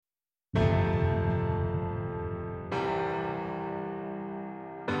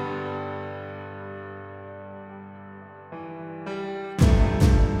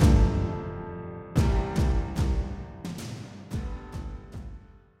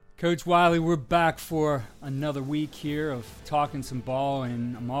Coach Wiley, we're back for another week here of talking some ball,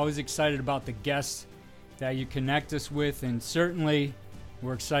 and I'm always excited about the guests that you connect us with, and certainly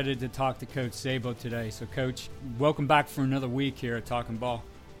we're excited to talk to Coach Szabo today. So, Coach, welcome back for another week here at Talking Ball.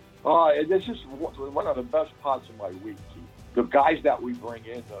 This is one of the best parts of my week, Keith. The guys that we bring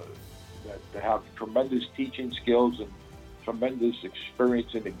in that have tremendous teaching skills and tremendous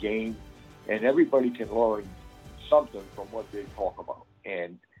experience in the game, and everybody can learn something from what they talk about.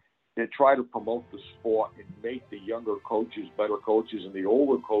 And they try to promote the sport and make the younger coaches better coaches, and the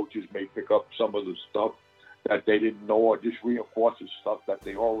older coaches may pick up some of the stuff that they didn't know or just reinforces stuff that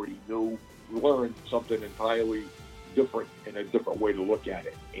they already knew, learn something entirely different and a different way to look at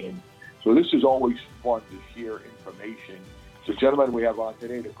it. And so this is always fun to share information. The gentleman we have on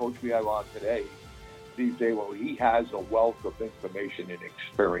today, the coach we have on today, Steve Szabo, he has a wealth of information and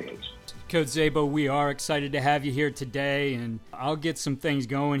experience. Coach Szabo, we are excited to have you here today, and I'll get some things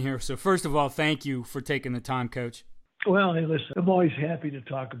going here. So first of all, thank you for taking the time, Coach. Well, hey, listen, I'm always happy to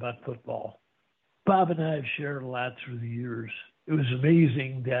talk about football. Bob and I have shared a lot through the years. It was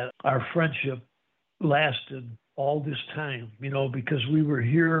amazing that our friendship lasted all this time, because we were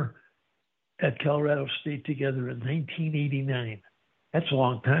here at Colorado State together in 1989. That's a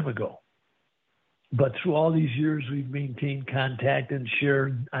long time ago. But through all these years, we've maintained contact and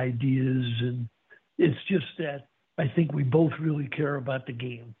shared ideas. And it's just that I think we both really care about the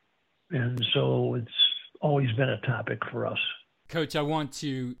game. And so it's always been a topic for us. Coach, I want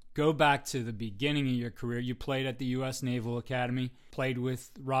to go back to the beginning of your career. You played at the U.S. Naval Academy, played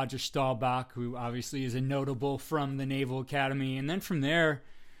with Roger Staubach, who obviously is a notable from the Naval Academy. And then from there,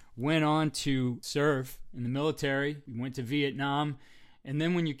 went on to serve in the military. You went to Vietnam. And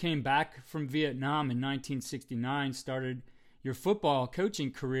then when you came back from Vietnam in 1969, started your football coaching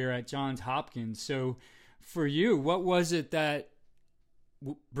career at Johns Hopkins. So for you, what was it that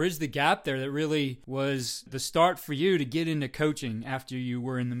bridged the gap there that really was the start for you to get into coaching after you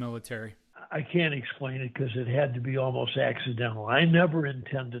were in the military? I can't explain it because it had to be almost accidental. I never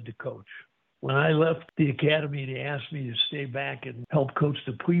intended to coach. When I left the academy, they asked me to stay back and help coach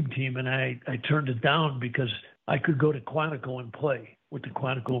the plebe team, and I turned it down because I could go to Quantico and play with the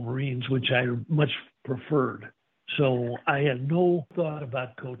Quantico Marines, which I much preferred. So I had no thought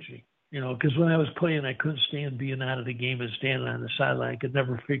about coaching, because when I was playing, I couldn't stand being out of the game and standing on the sideline. I could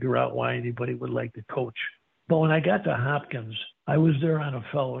never figure out why anybody would like to coach. But when I got to Hopkins, I was there on a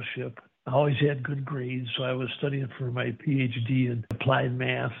fellowship. I always had good grades, so I was studying for my PhD in applied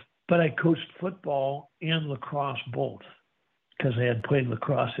math. But I coached football and lacrosse both because I had played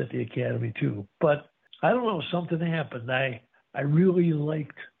lacrosse at the academy too. But I don't know, something happened. I really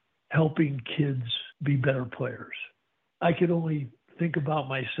liked helping kids be better players. I could only think about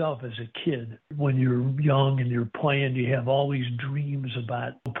myself as a kid. When you're young and you're playing, you have all these dreams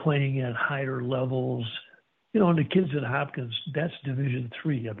about playing at higher levels. And the kids at Hopkins, that's Division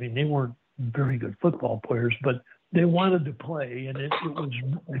III. I mean, they weren't very good football players, but they wanted to play, and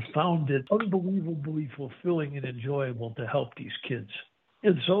I found it unbelievably fulfilling and enjoyable to help these kids.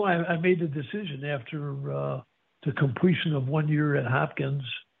 And so I made the decision after the completion of 1 year at Hopkins,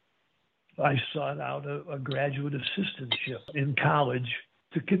 I sought out a graduate assistantship in college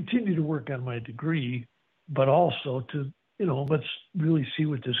to continue to work on my degree, but also to, let's really see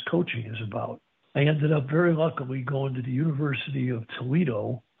what this coaching is about. I ended up very luckily going to the University of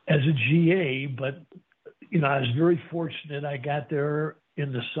Toledo as a GA, but I was very fortunate. I got there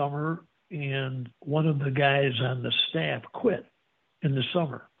in the summer, and one of the guys on the staff quit in the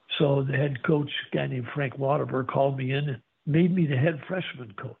summer. So the head coach, a guy named Frank Lauterberg, called me in and made me the head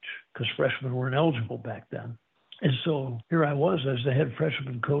freshman coach because freshmen weren't eligible back then. And so here I was as the head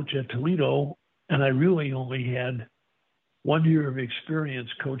freshman coach at Toledo, and I really only had 1 year of experience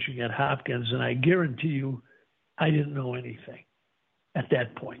coaching at Hopkins, and I guarantee you I didn't know anything at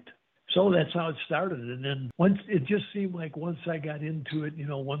that point. So that's how it started. And then it just seemed like once I got into it,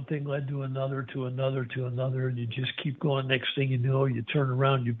 one thing led to another, to another, to another, and you just keep going. Next thing you know, you turn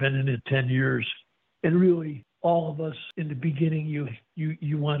around, you've been in it 10 years. And really, all of us in the beginning,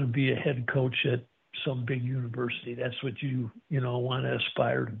 you want to be a head coach at some big university. That's what you want to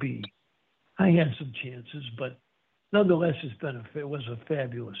aspire to be. I had some chances, but nonetheless, it was a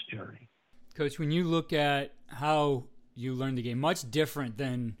fabulous journey. Coach, when you look at how you learned the game, much different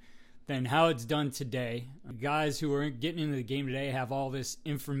than how it's done today. Guys who are getting into the game today have all this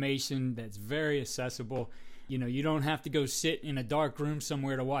information that's very accessible. You don't have to go sit in a dark room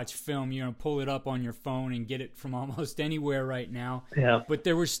somewhere to watch film. Pull it up on your phone and get it from almost anywhere right now. Yeah. But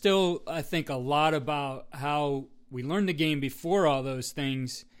there was still, I think, a lot about how we learned the game before all those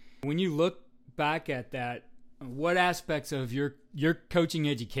things. When you look back at that, What aspects of your coaching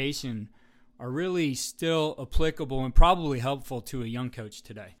education are really still applicable and probably helpful to a young coach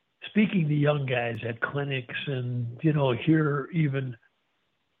today? Speaking to young guys at clinics and, here even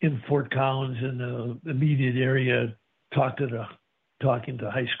in Fort Collins in the immediate area, talking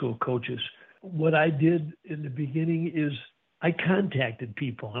to high school coaches. What I did in the beginning is I contacted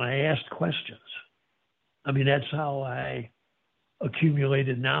people and I asked questions. I mean, that's how I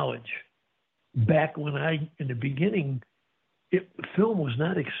accumulated knowledge. Back when in the beginning, film was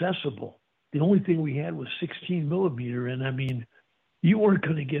not accessible. The only thing we had was 16 millimeter. And I mean, you weren't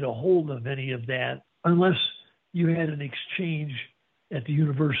going to get a hold of any of that unless you had an exchange at the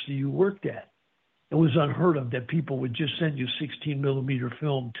university you worked at. It was unheard of that people would just send you 16 millimeter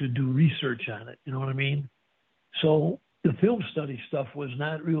film to do research on it. You know what I mean? So the film study stuff was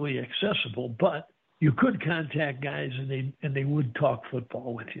not really accessible, but you could contact guys and they would talk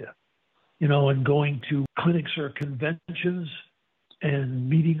football with you, and going to clinics or conventions and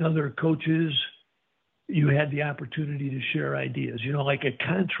meeting other coaches, you had the opportunity to share ideas, like a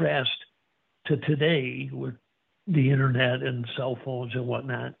contrast to today with the internet and cell phones and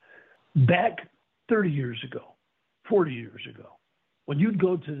whatnot. Back 30 years ago, 40 years ago, when you'd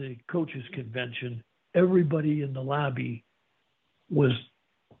go to the coaches convention, everybody in the lobby was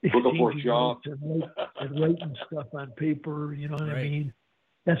exchanging notes and writing stuff on paper, you know what I mean?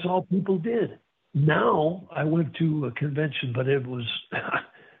 That's all people did. Now, I went to a convention, but it was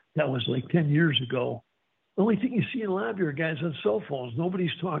that was like 10 years ago. The only thing you see in the lobby are guys on cell phones.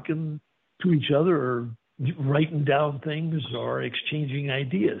 Nobody's talking to each other or writing down things or exchanging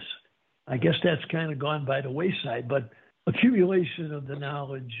ideas. I guess that's kind of gone by the wayside, but accumulation of the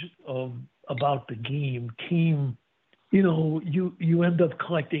knowledge about the game came, you end up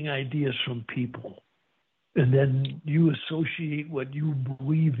collecting ideas from people, and then you associate what you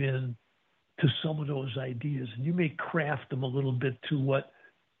believe in to some of those ideas, and you may craft them a little bit to what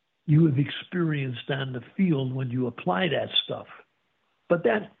you have experienced on the field when you apply that stuff. But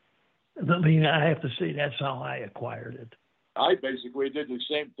I have to say that's how I acquired it. I basically did the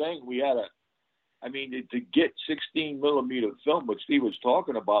same thing. We had to get 16 millimeter film, what Steve was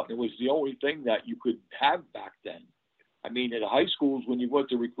talking about, it was the only thing that you could have back then. I mean, in high schools, when you went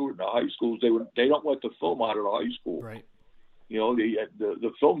to recruit in the high schools, they don't let the film out of the high school. Right.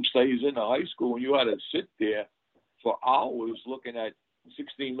 The film stays in the high school, and you had to sit there for hours looking at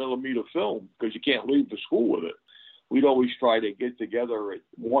 16 millimeter film because you can't leave the school with it. We'd always try to get together at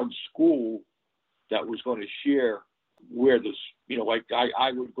one school that was going to share where this,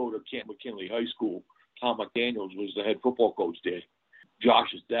 I would go to Camp McKinley High School. Tom McDaniels was the head football coach there,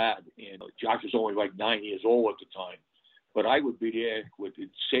 Josh's dad, and Josh was only like 9 years old at the time. But I would be there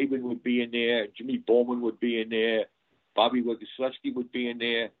Saban would be in there, Jimmy Bowman would be in there, Bobby Wygoszewski would be in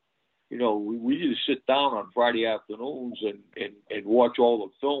there. We just sit down on Friday afternoons and watch all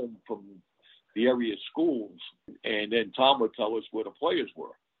the film from the area schools, and then Tom would tell us where the players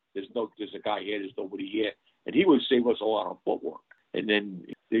were. There's a guy here, there's nobody here, and he would save us a lot of footwork. And then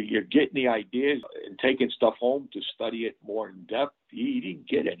you're getting the ideas and taking stuff home to study it more in depth. He didn't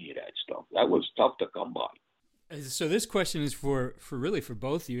get any of that stuff. That was tough to come by. So this question is for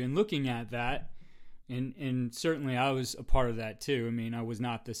both of you. And looking at that, and certainly I was a part of that too. I mean, I was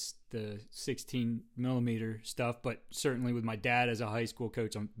not the 16 millimeter stuff, but certainly with my dad as a high school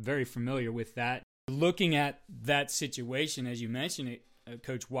coach, I'm very familiar with that. Looking at that situation, as you mentioned it,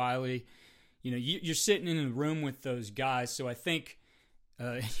 Coach Wiley, you're sitting in a room with those guys. So I think,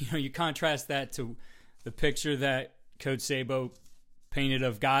 you contrast that to the picture that Coach Sabo painted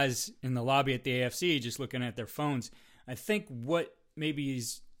of guys in the lobby at the AFC just looking at their phones. I think what maybe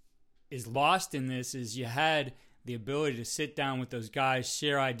is lost in this is you had the ability to sit down with those guys,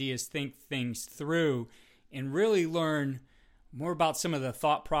 share ideas, think things through, and really learn more about some of the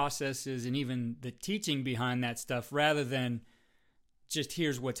thought processes and even the teaching behind that stuff rather than just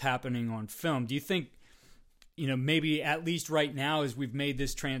here's what's happening on film. Do you think, maybe at least right now as we've made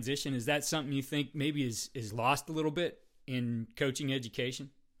this transition, is that something you think maybe is lost a little bit in coaching education?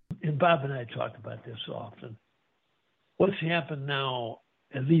 And Bob and I talk about this often. What's happened now,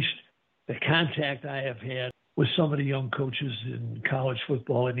 at least the contact I have had with some of the young coaches in college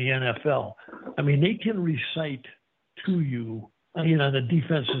football and the NFL, they can recite to you, on the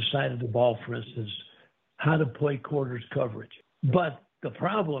defensive side of the ball, for instance, how to play quarters coverage. But the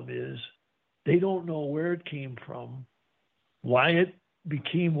problem is they don't know where it came from, why it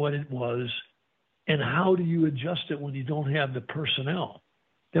became what it was, and how do you adjust it when you don't have the personnel?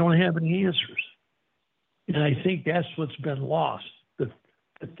 They don't have any answers. And I think that's what's been lost, the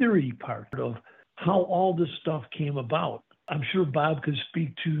theory part of how all this stuff came about. I'm sure Bob could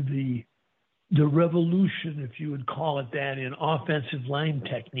speak to the the revolution, if you would call it that, in offensive line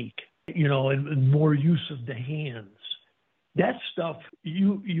technique, and more use of the hands. That stuff,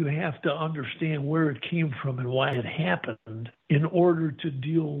 you have to understand where it came from and why it happened in order to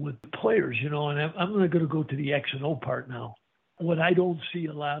deal with players, and I'm going to go to the X and O part now. What I don't see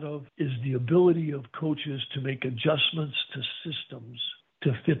a lot of is the ability of coaches to make adjustments to systems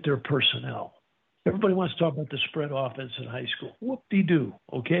to fit their personnel. Everybody wants to talk about the spread offense in high school. Whoop-de-doo,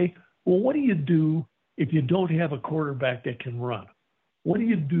 okay? Well, what do you do if you don't have a quarterback that can run? What do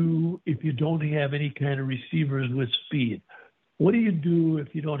you do if you don't have any kind of receivers with speed? What do you do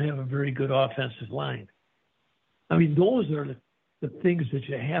if you don't have a very good offensive line? I mean, those are the things that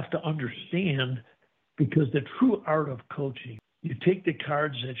you have to understand, because the true art of coaching, you take the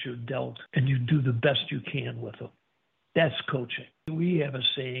cards that you're dealt and you do the best you can with them. That's coaching. We have a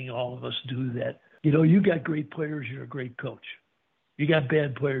saying, all of us do, that, you got great players, you're a great coach. You got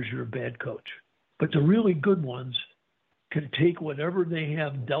bad players, you're a bad coach. But the really good ones can take whatever they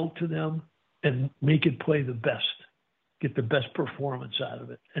have dealt to them and make it play the best, get the best performance out of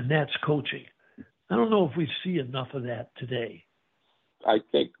it. And that's coaching. I don't know if we see enough of that today. I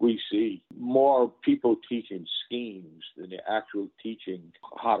think we see more people teaching schemes than they're actually teaching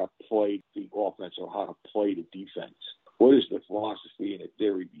how to play the offense or how to play the defense. What is the philosophy and the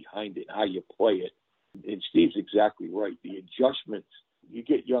theory behind it, how you play it? And Steve's exactly right. The adjustments, you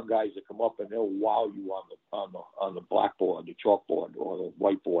get young guys that come up and they'll wow you on the blackboard, the chalkboard, or the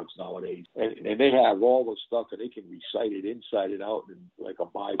whiteboards nowadays. And they have all the stuff and they can recite it inside and out like a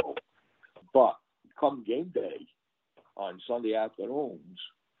Bible. But come game day on Sunday afternoons,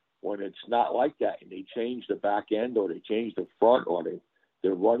 when it's not like that and they change the back end or they change the front or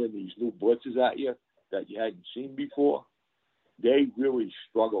they're running these new blitzes at you that you hadn't seen before, they really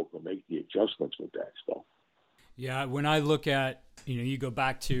struggle to make the adjustments with that stuff. Yeah, when I look at, you go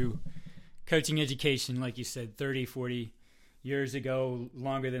back to coaching education, like you said, 30, 40 years ago,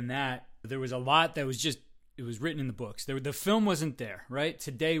 longer than that, there was a lot that was it was written in the books. The film wasn't there, right?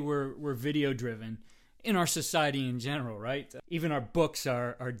 Today we're video driven in our society in general, right? Even our books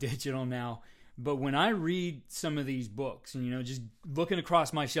are digital now. But when I read some of these books, and just looking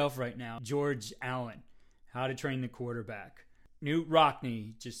across my shelf right now, George Allen, How to Train the Quarterback, Knute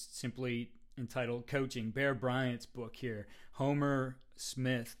Rockne, just simply entitled Coaching, Bear Bryant's book here, Homer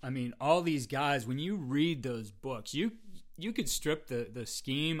Smith. I mean, all these guys, when you read those books, you could strip the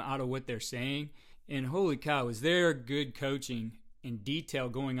scheme out of what they're saying, and holy cow, is there good coaching in detail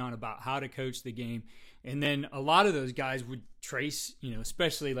going on about how to coach the game. And then a lot of those guys would trace,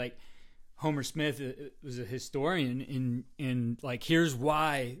 especially like Homer Smith was a historian in like, here's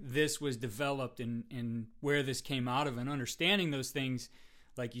why this was developed and where this came out of, and understanding those things,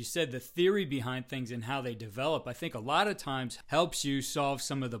 like you said, the theory behind things and how they develop, I think a lot of times helps you solve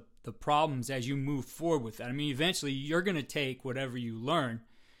some of the problems as you move forward with that. I mean, eventually you're going to take whatever you learn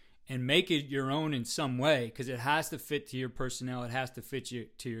and make it your own in some way, because it has to fit to your personnel. It has to fit you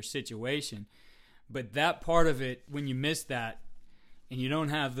to your situation. But that part of it, when you miss that and you don't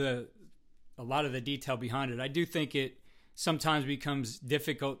have a lot of the detail behind it, I do think it sometimes becomes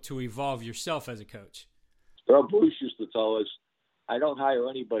difficult to evolve yourself as a coach. Earl Bruce used to tell us, I don't hire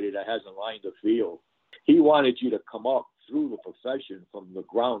anybody that hasn't lined the field. He wanted you to come up through the profession from the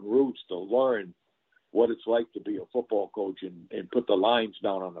ground roots to learn what it's like to be a football coach and put the lines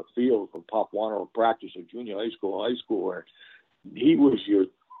down on the field from Pop Warner or practice or junior high school, where he was your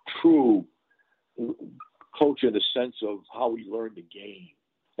true coach in the sense of how he learned the game.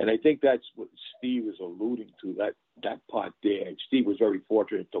 And I think that's what Steve is alluding to, that part there. Steve was very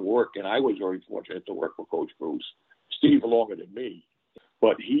fortunate to work, and I was very fortunate to work with Coach Bruce. Steve longer than me.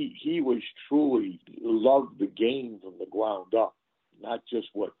 But he was truly loved the game from the ground up, not just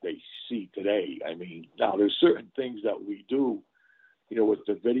what they see today. I mean, now there's certain things that we do, with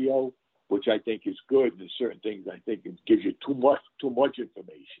the video, which I think is good. There's certain things I think it gives you too much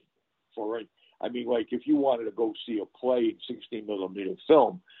information for it. I mean, like if you wanted to go see a play in 16 millimeter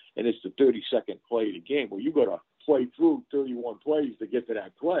film and it's the 32nd play of the game, well, you got to play through 31 plays to get to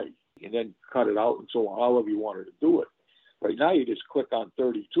that play and then cut it out and so on, however you wanted to do it. Right now, you just click on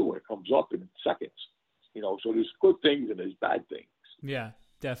 32 and it comes up in seconds. So there's good things and there's bad things. Yeah,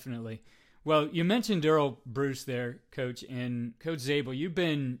 definitely. Well, you mentioned Earl Bruce there, Coach, and Coach Zabel, you've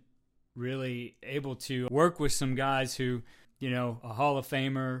been really able to work with some guys who, a Hall of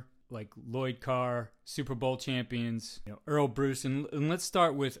Famer like Lloyd Carr, Super Bowl champions, Earl Bruce, and let's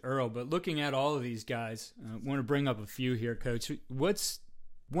start with Earl. But looking at all of these guys, I want to bring up a few here, Coach. What's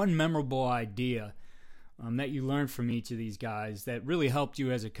one memorable idea that you learned from each of these guys that really helped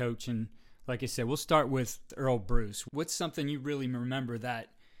you as a coach? And like I said, we'll start with Earl Bruce. What's something you really remember that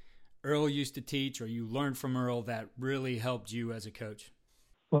Earl used to teach or you learned from Earl that really helped you as a coach?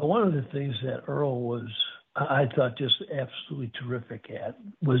 Well, one of the things that Earl was, I thought, just absolutely terrific at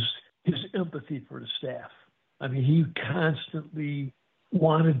was his empathy for the staff. I mean, he constantly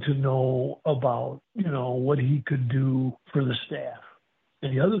wanted to know about, what he could do for the staff.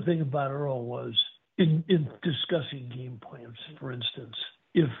 And the other thing about Earl was in discussing game plans, for instance,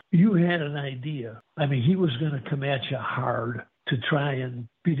 if you had an idea, I mean, he was going to come at you hard to try and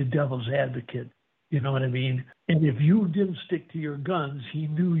be the devil's advocate. You know what I mean? And if you didn't stick to your guns, he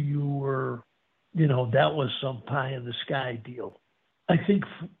knew you were, that was some pie in the sky deal. I think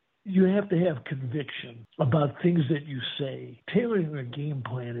you have to have conviction about things that you say. Tailoring a game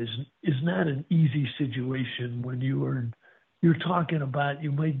plan is not an easy situation when you're talking about,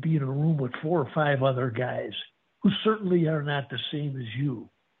 you might be in a room with 4 or 5 other guys who certainly are not the same as you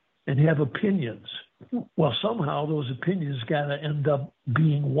and have opinions. Well, somehow those opinions got to end up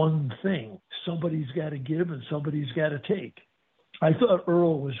being one thing. Somebody's got to give and somebody's got to take. I thought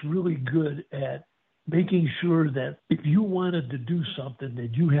Earl was really good at making sure that if you wanted to do something,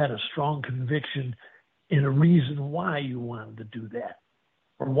 that you had a strong conviction and a reason why you wanted to do that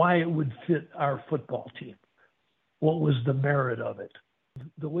or why it would fit our football team. What was the merit of it?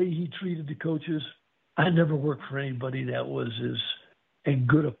 The way he treated the coaches, I never worked for anybody that was as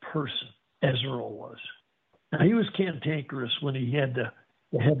good a person as Earl was. Now, he was cantankerous when he had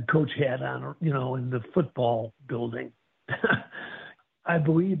the head coach hat on, in the football building. I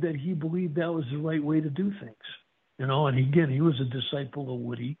believe that he believed that was the right way to do things, and again, he was a disciple of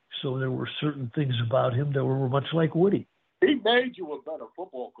Woody, so there were certain things about him that were much like Woody. He made you a better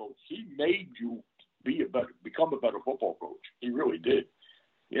football coach. He made you become a better football coach. He really did.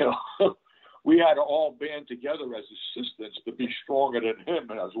 We had to all band together as assistants to be stronger than him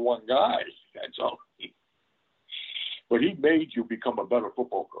and as one guy. That's all. But he made you become a better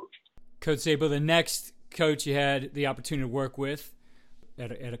football coach. Coach Sabo, the next coach you had the opportunity to work with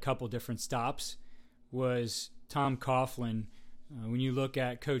at a couple different stops was Tom Coughlin. When you look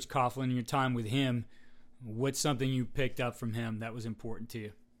at Coach Coughlin and your time with him, what's something you picked up from him that was important to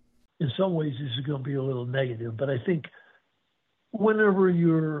you? In some ways, this is going to be a little negative, but I think whenever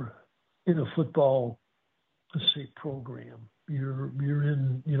you're in a football, let's say, program, you're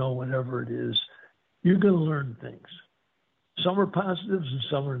in, whatever it is, you're going to learn things. Some are positives and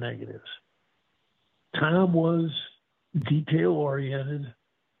some are negatives. Tom was detail-oriented.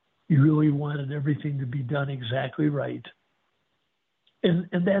 He really wanted everything to be done exactly right. And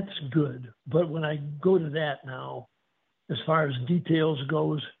that's good. But when I go to that now, as far as details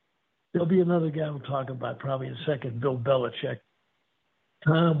goes, there'll be another guy we'll talk about probably in a second, Bill Belichick.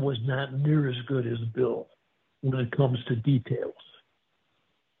 Tom was not near as good as Bill when it comes to details.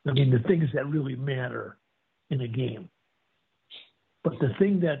 I mean, the things that really matter in a game. But the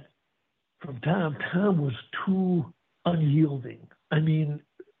thing that from Tom was too unyielding. I mean,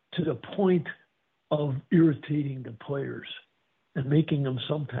 to the point of irritating the players and making them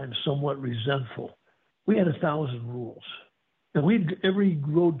sometimes somewhat resentful. We had 1,000 rules. And every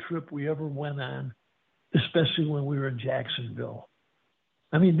road trip we ever went on, especially when we were in Jacksonville,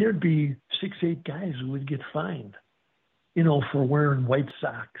 I mean, there'd be 6, 8 guys who would get fined, for wearing white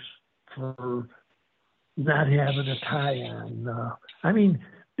socks, for not having a tie on. I mean,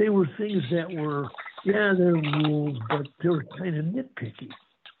 they were things that were, they're rules, but they were kind of nitpicky.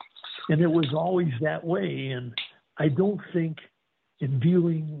 And it was always that way. And I don't think in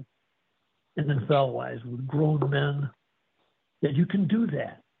dealing NFL-wise with grown men that you can do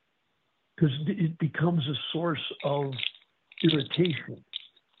that, because it becomes a source of irritation.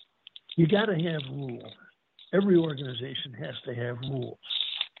 You got to have rules. Every organization has to have rules.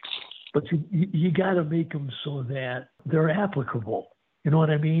 But you got to make them so that they're applicable. You know what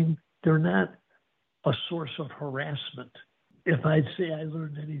I mean? They're not a source of harassment. If I'd say I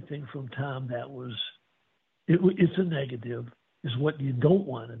learned anything from Tom, it's a negative, is what you don't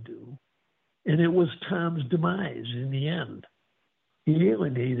want to do. And it was Tom's demise in the end. He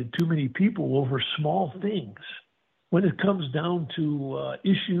alienated too many people over small things. When it comes down to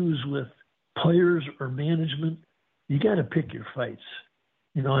issues with players or management, you got to pick your fights.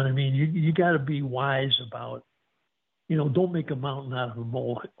 You know what I mean? You got to be wise about, don't make a mountain out of a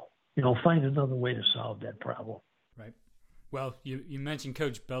molehill. Find another way to solve that problem. Right. Well, you mentioned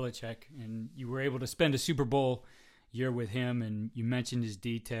Coach Belichick, and you were able to spend a Super Bowl year with him, and you mentioned his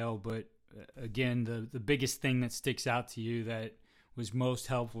detail, but again, the biggest thing that sticks out to you that was most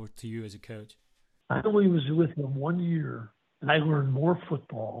helpful to you as a coach? I only was with him 1 year, and I learned more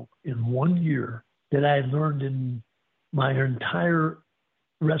football in 1 year than I had learned in my entire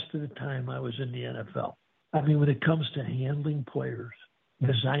rest of the time I was in the NFL. I mean, when it comes to handling players,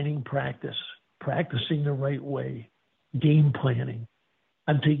 designing practice, practicing the right way, game planning.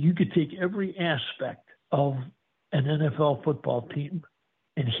 You could take every aspect of an NFL football team,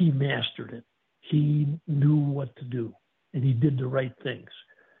 and he mastered it. He knew what to do, and he did the right things.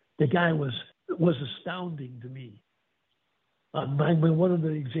 The guy was astounding to me. One of the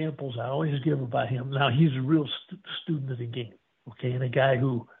examples I always give about him, now he's a real student of the game, okay, and a guy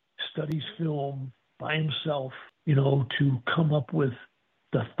who studies film by himself, to come up with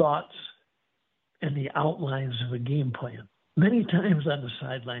the thoughts and the outlines of a game plan. Many times on the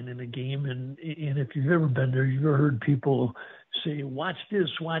sideline in a game, and if you've ever been there, you've ever heard people say, watch this,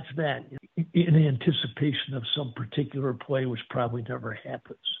 watch that, in anticipation of some particular play, which probably never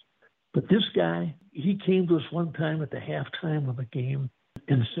happens. But this guy, he came to us one time at the halftime of a game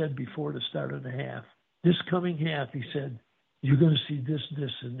and said before the start of the half, this coming half, he said, you're going to see this,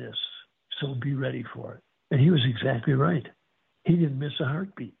 this, and this, so be ready for it. And he was exactly right. He didn't miss a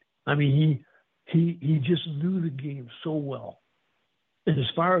heartbeat. I mean, he just knew the game so well. And as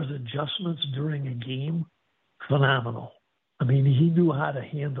far as adjustments during a game, phenomenal. I mean, he knew how to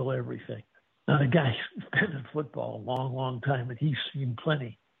handle everything. Now, the guy's been in football a long, long time, and he's seen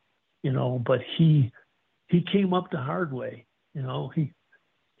plenty, but he came up the hard way.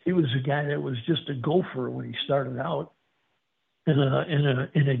 He was a guy that was just a gopher when he started out,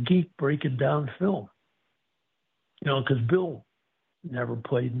 and a geek breaking down film. Because Bill never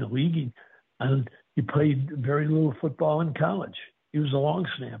played in the league. He played very little football in college. He was a long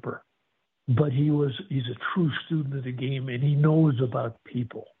snapper, but he's a true student of the game, and he knows about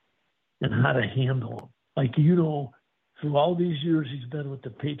people and how to handle them. Like, through all these years he's been with the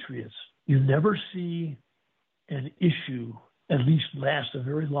Patriots, you never see an issue at least last a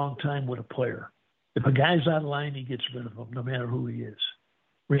very long time with a player. If a guy's out of line, he gets rid of him, no matter who he is.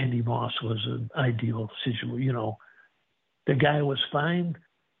 Randy Moss was an ideal situation. The guy was fine.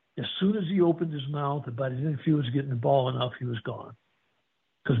 As soon as he opened his mouth about if he was getting the ball enough, he was gone.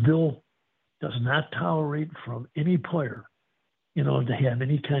 Because Bill does not tolerate from any player, to have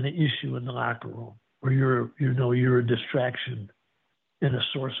any kind of issue in the locker room where you're a distraction and a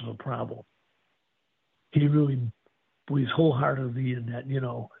source of a problem. He really believes wholeheartedly in that,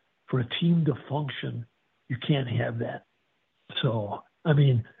 for a team to function, you can't have that. So, I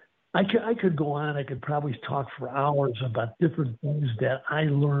mean, I could go on. I could probably talk for hours about different things that I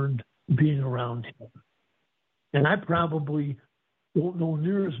learned being around him. And I probably don't know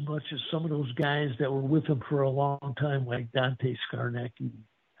near as much as some of those guys that were with him for a long time, like Dante Scarnecchia,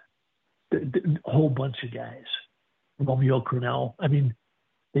 a whole bunch of guys, Romeo Crennel. I mean,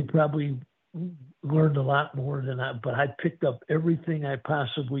 they probably learned a lot more than I, but I picked up everything I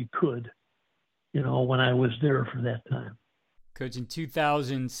possibly could, when I was there for that time. Coach, in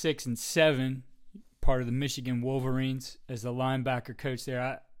 2006 and 2007, part of the Michigan Wolverines as the linebacker coach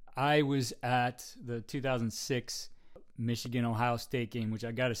there. I was at the 2006 Michigan-Ohio State game, which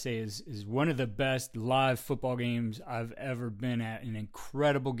I got to say is one of the best live football games I've ever been at. An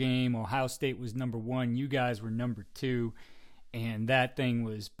incredible game. Ohio State was number 1. You guys were number 2. And that thing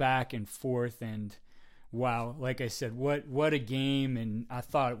was back and forth. And, wow, like I said, what a game. And I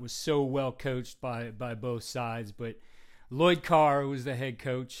thought it was so well coached by both sides. But Lloyd Carr was the head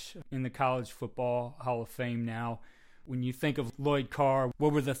coach in the College Football Hall of Fame now. When you think of Lloyd Carr,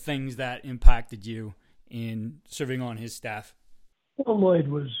 what were the things that impacted you in serving on his staff? Well, Lloyd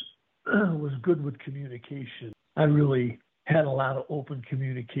was good with communication. I really had a lot of open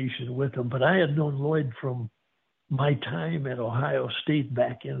communication with him, but I had known Lloyd from my time at Ohio State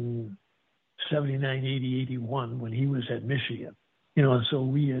back in 79, 80, 81 when he was at Michigan. And so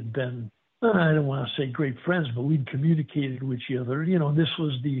we had been, I don't want to say great friends, but we'd communicated with each other. This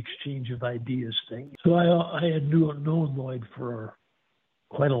was the exchange of ideas thing. So I had known Lloyd for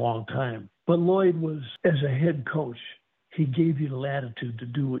quite a long time. But Lloyd was, as a head coach, he gave you the latitude to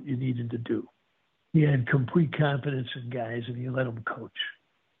do what you needed to do. He had complete confidence in guys, and he let them coach,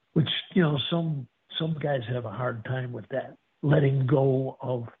 which, some guys have a hard time with that, letting go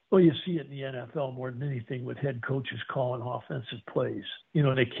of, you see it in the NFL more than anything with head coaches calling offensive plays.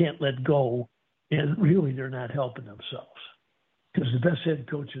 They can't let go, and really they're not helping themselves. Because the best head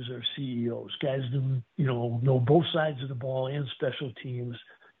coaches are CEOs, guys who, know both sides of the ball and special teams,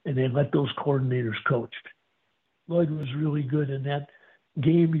 and they let those coordinators coach. Lloyd was really good in that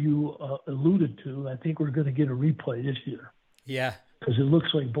game you alluded to. I think we're going to get a replay this year. Yeah. Because it looks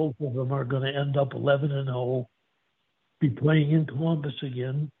like both of them are going to end up 11-0, be playing in Columbus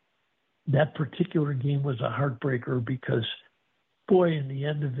again. That particular game was a heartbreaker because, boy, in the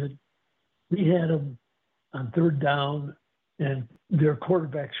end of it, we had them on third down, and their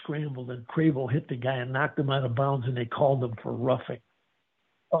quarterback scrambled, and Crable hit the guy and knocked him out of bounds, and they called him for roughing.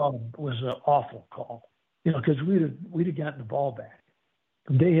 was an awful call. Because we'd have gotten the ball back.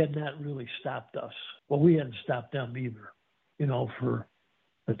 They had not really stopped us. Well, we hadn't stopped them either. For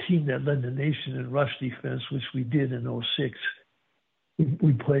a team that led the nation in rush defense, which we did in 2006,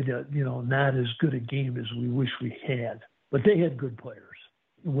 we played not as good a game as we wish we had. But they had good players.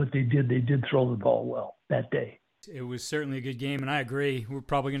 What they did throw the ball well that day. It was certainly a good game, and I agree. We're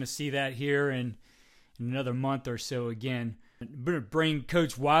probably going to see that here in another month or so again. I'm going to bring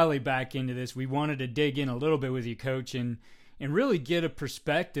Coach Wiley back into this. We wanted to dig in a little bit with you, Coach, and really get a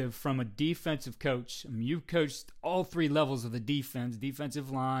perspective from a defensive coach. I mean, you've coached all three levels of the defense,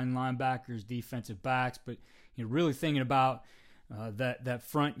 defensive line, linebackers, defensive backs, but really thinking about that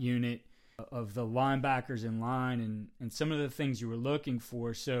front unit of the linebackers in line and some of the things you were looking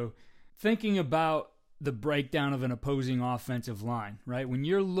for. So thinking about the breakdown of an opposing offensive line, right? When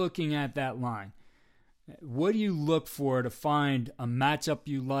you're looking at that line, what do you look for to find a matchup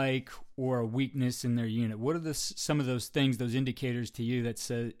you like or a weakness in their unit? What are some of those things, those indicators to you that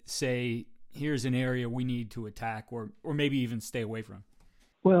say here's an area we need to attack or maybe even stay away from?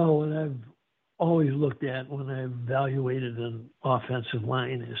 Well, what I've always looked at when I've evaluated an offensive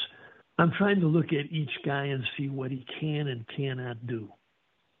line is I'm trying to look at each guy and see what he can and cannot do.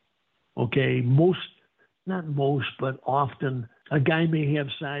 Okay, not most, but often a guy may have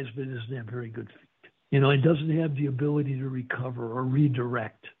size but doesn't have very good feet. He doesn't have the ability to recover or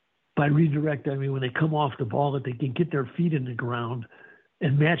redirect. By redirect, I mean when they come off the ball that they can get their feet in the ground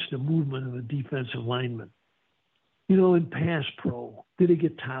and match the movement of a defensive lineman. In pass pro, do they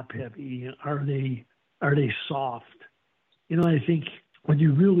get top heavy? Are they soft? I think when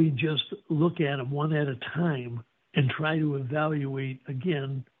you really just look at them one at a time and try to evaluate,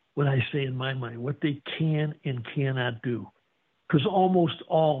 again, what I say in my mind, what they can and cannot do. Because almost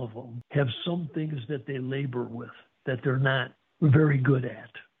all of them have some things that they labor with that they're not very good at,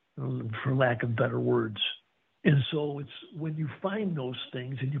 for lack of better words. And so it's when you find those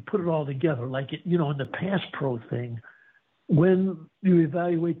things and you put it all together, like in the pass pro thing, when you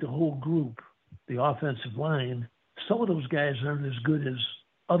evaluate the whole group, the offensive line, some of those guys aren't as good as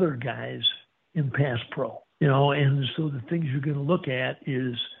other guys in pass pro, and so the things you're going to look at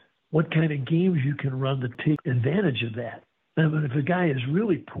is what kind of games you can run to take advantage of that. I mean, if a guy is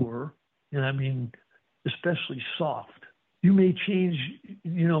really poor, and I mean, especially soft, you may change,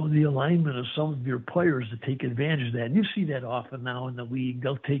 the alignment of some of your players to take advantage of that. And you see that often now in the league.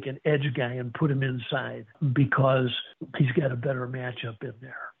 They'll take an edge guy and put him inside because he's got a better matchup in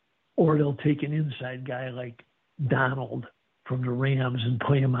there. Or they'll take an inside guy like Donald from the Rams and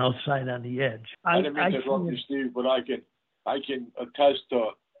play him outside on the edge. I didn't mean to interrupt you, Steve, but I can attest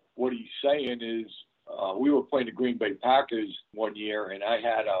to what he's saying is, we were playing the Green Bay Packers one year, and I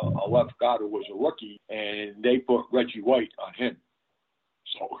had a left guard who was a rookie, and they put Reggie White on him.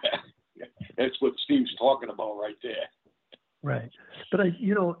 So that's what Steve's talking about right there. Right. But,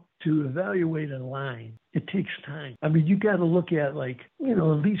 to evaluate a line, it takes time. I mean, you got to look at, at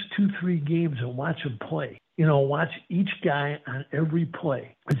least 2-3 games and watch them play. Watch each guy on every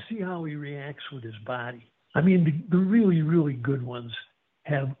play and see how he reacts with his body. I mean, the really, really good ones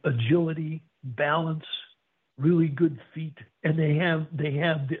have agility, balance, really good feet, and they have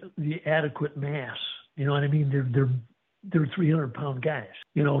the adequate mass. You know what I mean? They're 300-pound guys.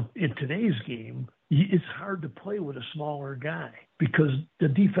 In today's game, it's hard to play with a smaller guy because the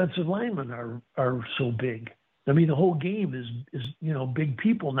defensive linemen are so big. I mean, the whole game is big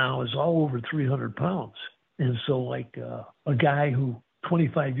people now is all over 300 pounds. And so a guy who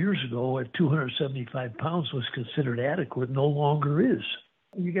 25 years ago at 275 pounds was considered adequate no longer is.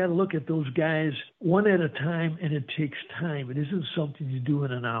 You got to look at those guys one at a time, and it takes time. It isn't something you do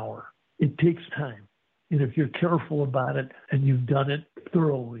in an hour. It takes time. And if you're careful about it and you've done it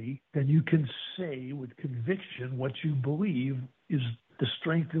thoroughly, then you can say with conviction what you believe is the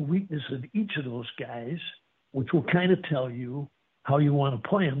strength and weakness of each of those guys, which will kind of tell you how you want to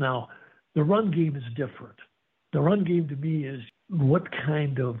play them. Now, the run game is different. The run game to me is what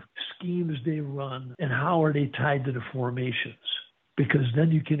kind of schemes they run and how are they tied to the formations. Because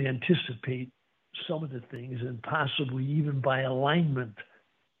then you can anticipate some of the things and possibly even by alignment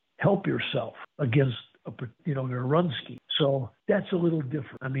help yourself against your run scheme. So that's a little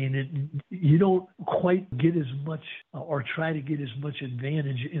different. I mean, you don't quite get as much or try to get as much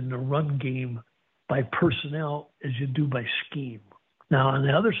advantage in the run game by personnel as you do by scheme. Now, on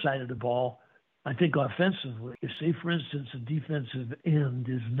the other side of the ball, I think offensively, say, for instance, a defensive end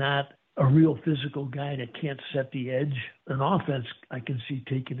is not a real physical guy that can't set the edge. An offense, I can see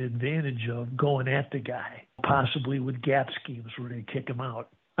taking advantage of going at the guy, possibly with gap schemes where they kick him out.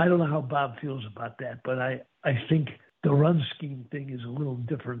 I don't know how Bob feels about that, but I think the run scheme thing is a little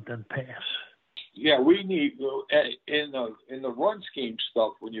different than pass. Yeah, we need in the run scheme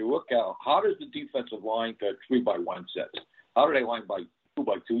stuff. When you look at how does the defensive line get 3-by-1 sets? How do they line by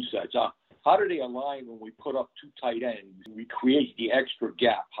 2-by-2 sets? How do they align when we put up 2 tight ends? We create the extra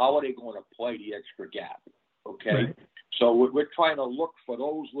gap. How are they going to play the extra gap? Okay, right. So we're trying to look for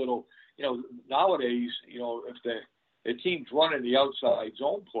those little. Nowadays, if the team's running the outside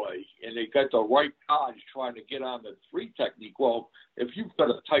zone play and they got the right guys trying to get on the 3 technique. Well, if you've got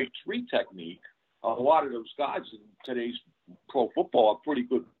a tight 3 technique, a lot of those guys in today's pro football are pretty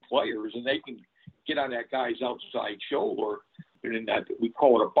good players, and they can get on that guy's outside shoulder. And in that, we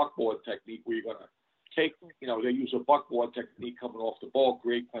call it a buckboard technique, where you're going to take, they use a buckboard technique coming off the ball,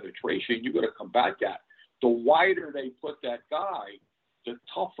 great penetration. You're going to combat that. The wider they put that guy, the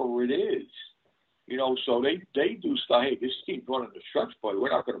tougher it is. So they do stuff. Hey, this team's running the stretch play. We're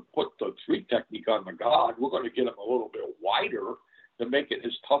not going to put the 3 technique on the guard. We're going to get them a little bit wider to make it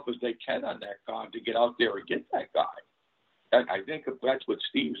as tough as they can on that guard to get out there and get that guy. I think that's what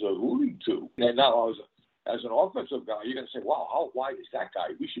Steve's alluding to. And now, as an offensive guy, you're going to say, wow, how wide is that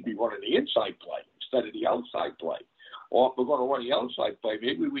guy? We should be running the inside play instead of the outside play. Or if we're going to run the outside play,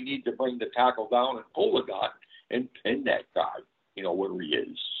 maybe we need to bring the tackle down and pull the guy and pin that guy, where he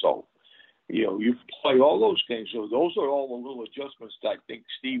is. So, you play all those games. So those are all the little adjustments that I think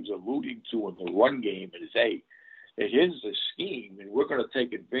Steve's alluding to in the run game. And hey, it is a scheme, and we're going to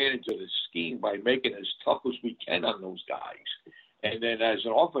take advantage of the scheme by making it as tough as we can on those guys. And then as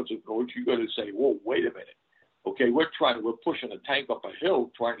an offensive coach, you're going to say, whoa, wait a minute. Okay, we're pushing a tank up a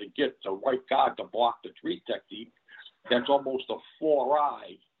hill trying to get the right guard to block the 3 technique. That's almost a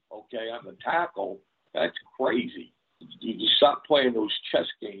 4-eye, okay, on the tackle. That's crazy. You stop playing those chess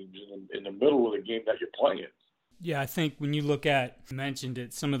games in the middle of the game that you're playing. Yeah, I think when you look at, you mentioned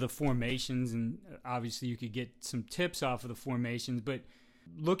it, some of the formations, and obviously you could get some tips off of the formations, but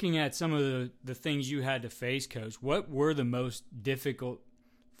looking at some of the things you had to face, Coach, what were the most difficult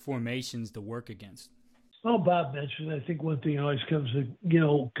formations to work against? Well, Bob mentioned, I think one thing always comes to,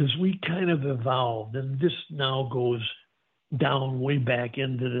 because we kind of evolved, and this now goes down way back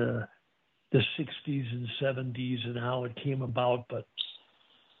into the 60s and 70s and how it came about. But,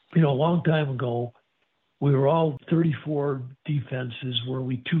 a long time ago, we were all 34 defenses where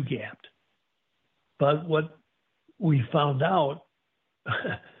we 2-gapped. But what we found out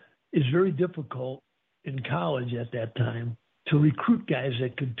is very difficult in college at that time to recruit guys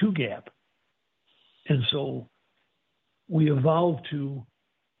that could 2-gap. And so we evolved to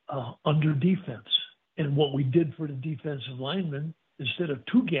under defense. And what we did for the defensive linemen, instead of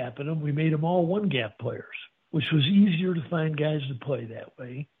 2-gapping them, we made them all 1-gap players, which was easier to find guys to play that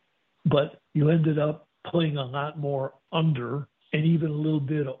way. But you ended up playing a lot more under and even a little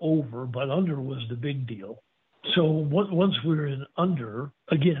bit over, but under was the big deal. So once we were in under,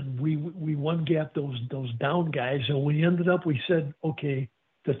 again, we 1-gap those down guys. And we said, okay,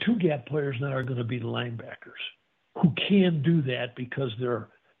 the 2-gap players now are going to be the linebackers who can do that because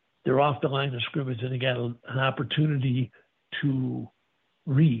they're off the line of scrimmage and they got an opportunity to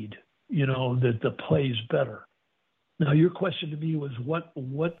read, that the play's better. Now, your question to me was what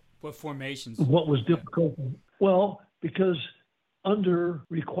formations? What was difficult? Well, because under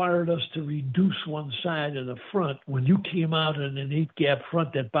required us to reduce one side of the front. When you came out in an 8-gap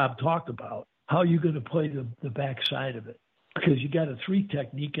front that Bob talked about, how are you going to play the back side of it? Because you got a 3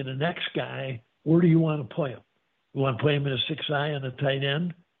 technique, and the next guy, where do you want to play him? You want to play him in a 6-eye on the tight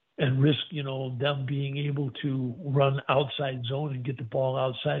end and risk, them being able to run outside zone and get the ball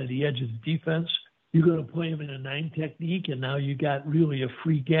outside of the edge of the defense? You're going to play him in a 9 technique, and now you got really a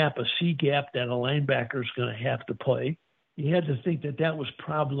free gap, a C gap that a linebacker is going to have to play. You had to think that was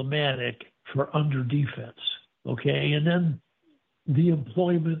problematic for under defense, okay? And then the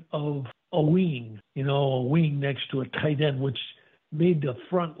employment of a wing next to a tight end, which made the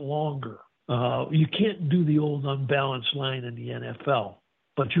front longer. You can't do the old unbalanced line in the NFL,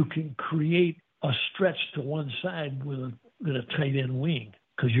 but you can create a stretch to one side with a tight end wing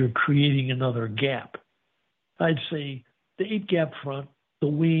because you're creating another gap. I'd say the 8-gap front, the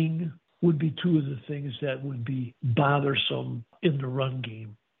wing would be 2 of the things that would be bothersome in the run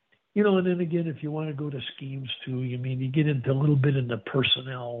game. And then again, if you want to go to schemes too, you get into a little bit in the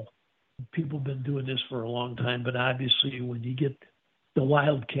personnel. People have been doing this for a long time, but obviously when you get the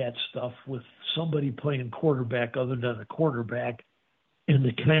wildcat stuff with somebody playing quarterback other than a quarterback and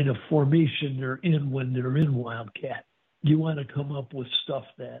the kind of formation they're in when they're in wildcat, you want to come up with stuff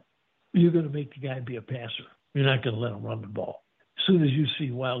that you're going to make the guy be a passer. You're not going to let him run the ball. As soon as you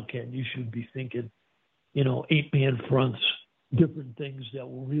see wildcat, you should be thinking, 8-man fronts, different things that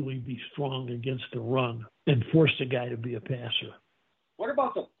will really be strong against the run and force the guy to be a passer. What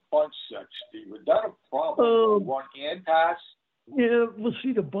about the bunch set, Steve? Is that a problem? Run and pass? Yeah, we'll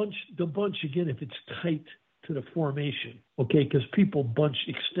see the bunch again if it's tight to the formation, okay? Because people bunch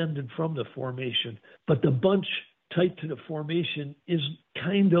extended from the formation, but the bunch tight to the formation is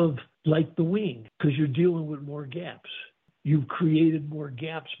kind of like the wing because you're dealing with more gaps. You've created more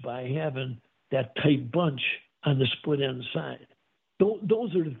gaps by having that tight bunch on the split end side.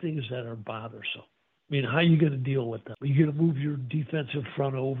 Those are the things that are bothersome. I mean, how are you going to deal with them? Are you going to move your defensive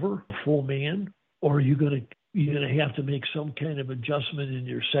front over full man, or are you going to have to make some kind of adjustment in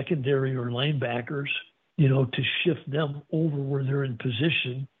your secondary or linebackers, to shift them over where they're in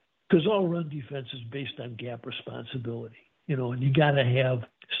position? Because all run defense is based on gap responsibility, and you got to have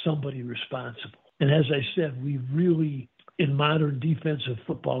somebody responsible. And as I said, we've really, in modern defensive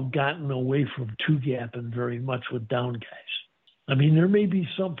football, gotten away from two-gapping very much with down guys. I mean, there may be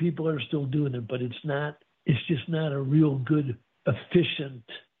some people that are still doing it, but it's just not a real good, efficient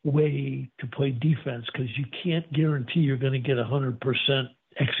way to play defense because you can't guarantee you're going to get 100%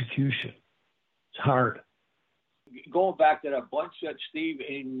 execution. It's hard. Going back to that bunch set, Steve,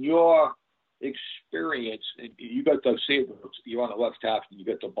 in your experience, you got to see you're on the left half and you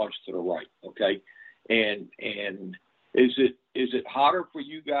got the bunch to the right, okay? And is it harder for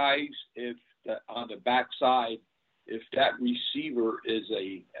you guys if on the backside, if that receiver is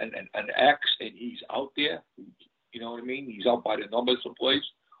an X and he's out there, you know what I mean? He's out by the numbers someplace,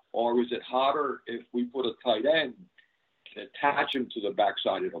 or is it harder if we put a tight end and attach him to the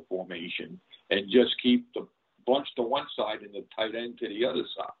backside of the formation and just keep the bunch to one side and the tight end to the other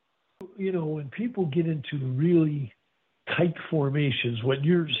side? When people get into really tight formations, what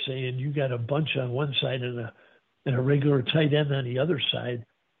you're saying, you got a bunch on one side and a regular tight end on the other side.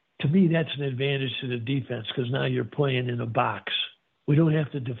 To me, that's an advantage to the defense because now you're playing in a box. We don't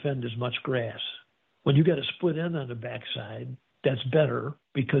have to defend as much grass. When you got a split end on the backside, that's better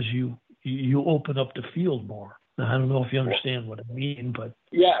because you open up the field more. Now, I don't know if you understand what I mean, but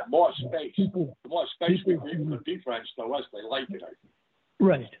yeah, more space. The more space we give the defense, the less they like it.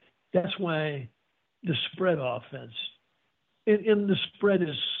 Right. That's why the spread offense, and the spread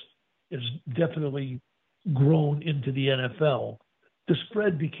is definitely grown into the NFL. The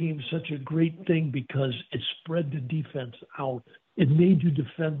spread became such a great thing because it spread the defense out. It made you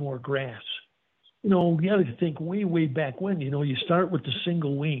defend more grass. You got to think way back when, you start with the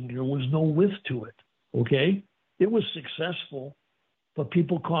single wing. There was no width to it, okay? It was successful, but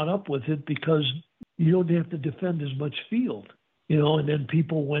people caught up with it because you don't have to defend as much field, and then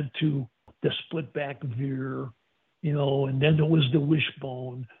people went to the split back veer, and then there was the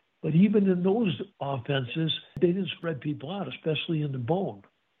wishbone. But even in those offenses, they didn't spread people out, especially in the bone.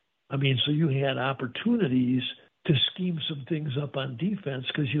 I mean, so you had opportunities to scheme some things up on defense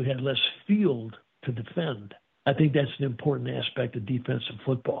because you had less field to defend. I think that's an important aspect of defensive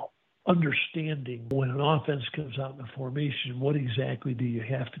football. Understanding when an offense comes out in a formation, what exactly do you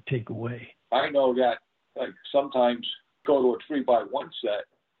have to take away? I know that, sometimes go to a 3-by-1 set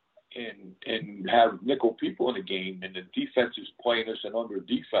and have nickel people in the game, and the defense is playing us an under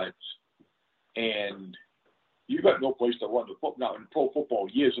defense, and you got no place to run the football. Now, in pro football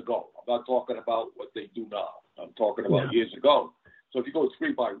years ago, I'm not talking about what they do now. I'm talking about years ago. So if you go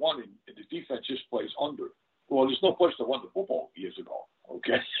 3-by-1 and the defense just plays under, well, there's no place to run the football years ago.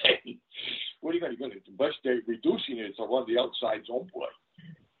 Okay, what are you going to do? The best day reducing it is to run the outside zone play.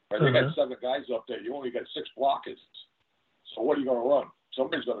 Right? They got 7 guys up there. You only got 6 blockers. So what are you going to run?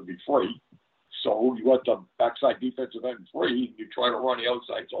 Somebody's going to be free. So you let the backside defensive end free, and you try to run the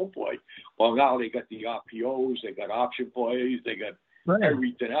outside zone play. Well, now they got the RPOs, they got option plays, they got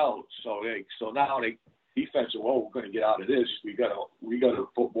everything else. So now defense, well, we're going to get out of this. We got to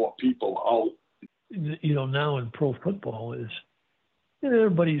put more people out. Now in pro football is,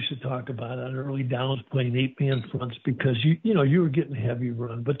 everybody used to talk about on early downs playing 8-man fronts because you were getting heavy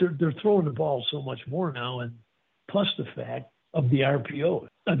run, but they're throwing the ball so much more now, and plus the fact of the RPO.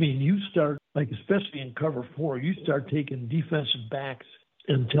 I mean, you start, especially in cover 4, you start taking defensive backs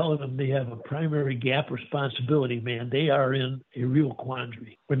and telling them they have a primary gap responsibility, man. They are in a real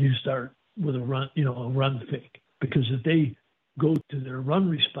quandary when you start with a run fake, because if they go to their run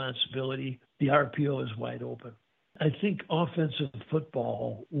responsibility, the RPO is wide open. I think offensive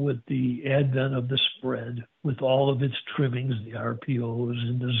football, with the advent of the spread, with all of its trimmings, the RPOs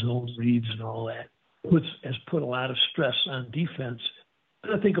and the zone reads and all that, has put a lot of stress on defense.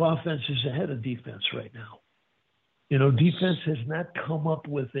 And I think offense is ahead of defense right now. Defense has not come up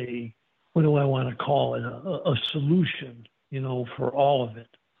with what do I want to call it, a solution, for all of it.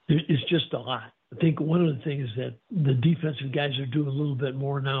 It's just a lot. I think one of the things that the defensive guys are doing a little bit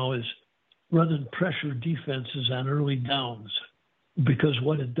more now is running pressure defenses on early downs, because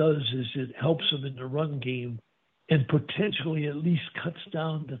what it does is it helps them in the run game and potentially at least cuts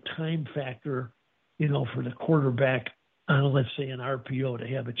down the time factor, for the quarterback on, let's say, an RPO to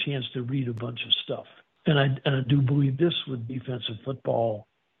have a chance to read a bunch of stuff. And I do believe this with defensive football,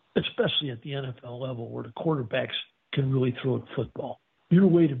 especially at the NFL level where the quarterbacks can really throw the football. Your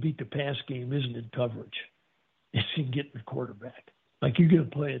way to beat the pass game isn't in coverage. It's in getting the quarterback. Like, you're going to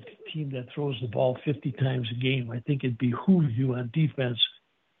play a team that throws the ball 50 times a game. I think it behooves you on defense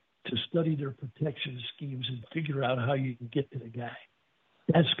to study their protection schemes and figure out how you can get to the guy.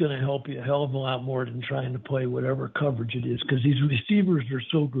 That's going to help you a hell of a lot more than trying to play whatever coverage it is, because these receivers are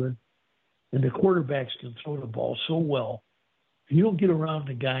so good and the quarterbacks can throw the ball so well. If you don't get around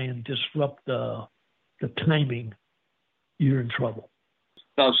the guy and disrupt the timing, you're in trouble.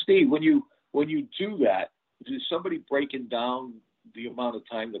 Now, Steve, when you do that, is somebody breaking down the amount of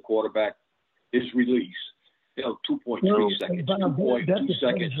time the quarterback is released? 2.3 seconds, 2.2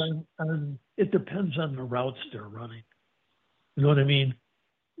 seconds. It depends on the routes they're running. You know what I mean?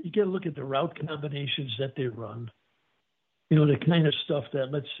 You got to look at the route combinations that they run. The kind of stuff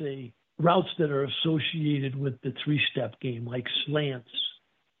that, let's say, routes that are associated with the three-step game, like slants,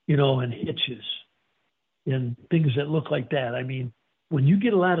 and hitches and things that look like that. I mean, when you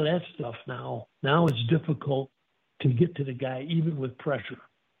get a lot of that stuff now it's difficult to get to the guy, even with pressure.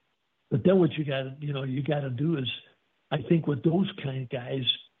 But then what you got to do is, I think with those kind of guys,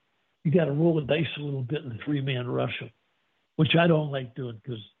 you got to roll the dice a little bit in the three-man rush them, which I don't like doing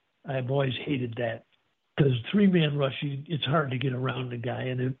because I've always hated that. Because three-man rush, it's hard to get around the guy.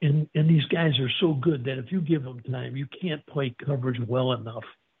 And these guys are so good that if you give them time, you can't play coverage well enough,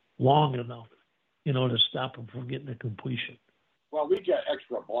 long enough, to stop them from getting a completion. Well, we get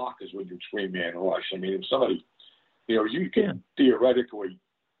extra blockers when you three-man rush. I mean, if somebody, you can theoretically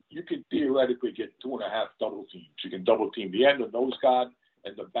get 2.5 double teams. You can double team the end, the nose guard,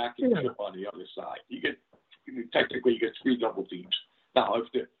 and the back and chip on the other side. You get 3 double teams. Now,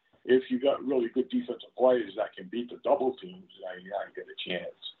 if you got really good defensive players that can beat the double teams, you get a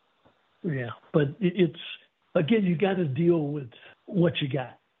chance. Yeah, but it's, again, you got to deal with what you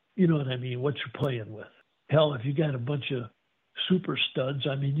got. You know what I mean? What you're playing with. Hell, if you got a bunch of super studs,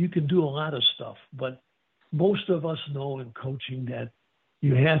 I mean, you can do a lot of stuff. But most of us know in coaching that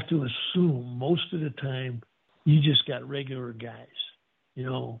you have to assume most of the time you just got regular guys,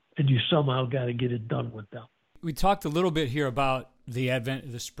 and you somehow got to get it done with them. We talked a little bit here about the advent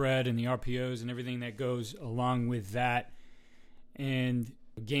of the spread and the RPOs and everything that goes along with that. And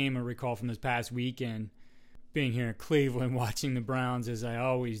a game I recall from this past weekend, being here in Cleveland, watching the Browns as I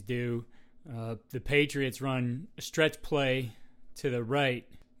always do, the Patriots run a stretch play to the right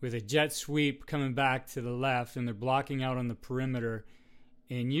with a jet sweep coming back to the left, and they're blocking out on the perimeter.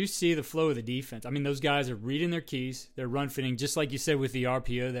 And you see the flow of the defense. I mean, those guys are reading their keys. They're run fitting, just like you said with the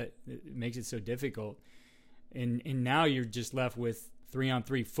RPO that makes it so difficult. And now you're just left with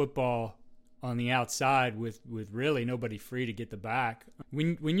 3-on-3 football on the outside with really nobody free to get the back.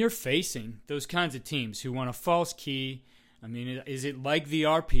 When you're facing those kinds of teams who want a false key, I mean, is it like the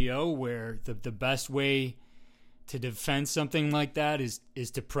RPO where the best way to defend something like that is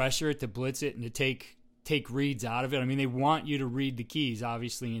to pressure it, to blitz it, and to take reads out of it? I mean, they want you to read the keys,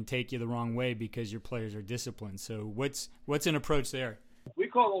 obviously, and take you the wrong way because your players are disciplined. So what's an approach there? We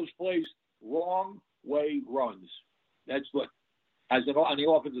call those plays wrong way runs. That's what, as on the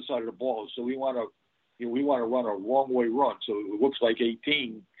offensive side of the ball. So we want to run a wrong way run. So it looks like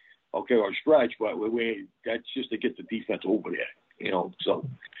 18, or stretch, but that's just to get the defense over there. So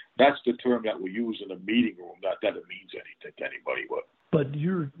that's the term that we use in the meeting room. Not that it means anything to anybody, but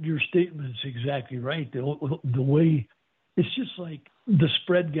your statement is exactly right. The way, it's just like the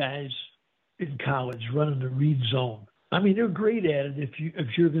spread guys in college running the read zone. I mean, they're great at it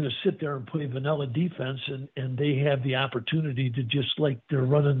if you're going to sit there and play vanilla defense and they have the opportunity to, just like they're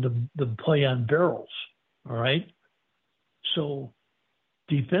running the play on barrels, all right? So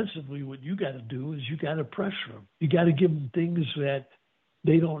defensively, what you got to do is you got to pressure them. You got to give them things that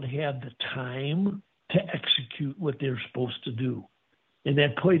they don't have the time to execute what they're supposed to do. And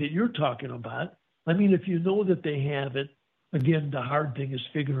that play that you're talking about, I mean, if you know that they have it, again, the hard thing is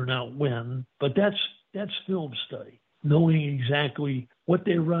figuring out when, but that's film study. Knowing exactly what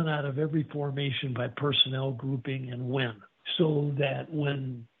they run out of every formation by personnel grouping and when. So that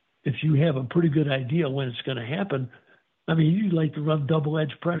if you have a pretty good idea when it's going to happen, I mean, you like to run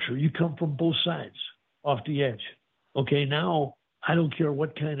double-edge pressure. You come from both sides off the edge. Okay, now I don't care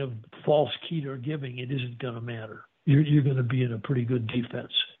what kind of false key they're giving, it isn't going to matter. You're going to be in a pretty good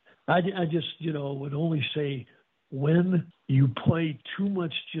defense. I just, would only say when you play too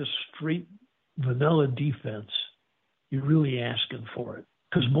much just straight vanilla defense, you're really asking for it.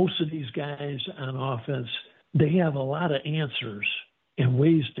 Because most of these guys on offense, they have a lot of answers and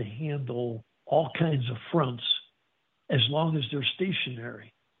ways to handle all kinds of fronts as long as they're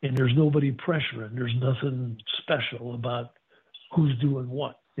stationary and there's nobody pressuring. There's nothing special about who's doing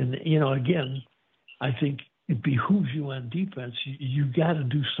what. And, again, I think it behooves you on defense. You got to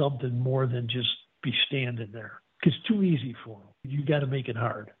do something more than just be standing there. It's too easy for them. You got to make it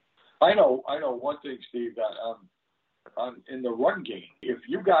hard. I know one thing, Steve, that in the run game, if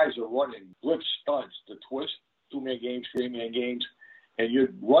you guys are running blitz stunts, the twist, 2-man games, 3-man games, and you're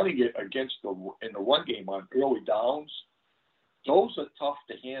running it in the run game on early downs, those are tough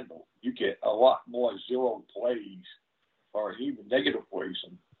to handle. You get a lot more zero plays or even negative plays,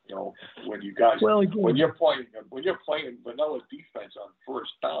 when you guys when you're playing vanilla defense on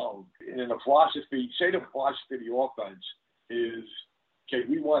first down. And in the philosophy, say the philosophy of the offense is, okay,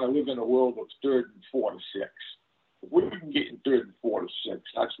 we want to live in a world of 3rd and 4 to 6. If we can get in 3rd and 4 to 6,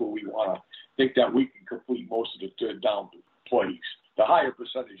 that's where we want to think that we can complete most of the third down plays. The higher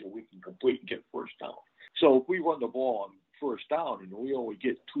percentage that we can complete and get first down. So if we run the ball on first down and we only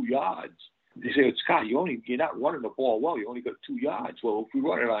get 2 yards, they say, Scott, you're not running the ball well. You only got 2 yards. Well, if we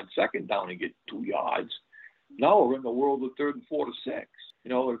run it on second down and get 2 yards, now we're in the world of 3rd and 4 to 6.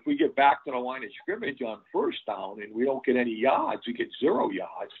 If we get back to the line of scrimmage on first down and we don't get any yards, we get 0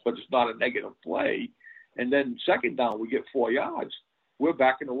 yards, but it's not a negative play. And then second down, we get 4 yards. We're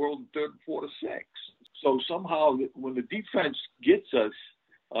back in the world of 3rd and 4 to 6. So somehow when the defense gets us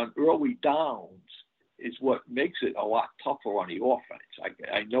on early downs, is what makes it a lot tougher on the offense.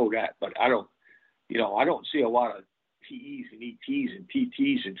 I know that, but I don't see a lot of TEs and ETs and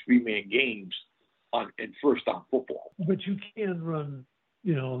TTs in 3-man games in first down football. But you can run,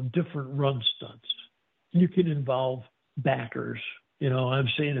 different run stunts. You can involve backers. I'm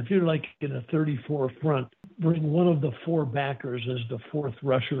saying if you're like in a 34 front, bring one of the 4 backers as the 4th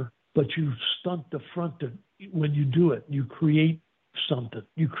rusher, but you stunt the front. When you do it, you create something.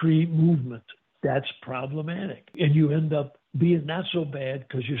 You create movement. That's problematic. And you end up being not so bad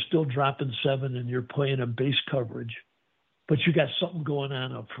because you're still dropping 7 and you're playing a base coverage, but you got something going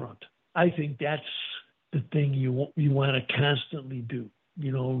on up front. I think that's the thing you want to constantly do.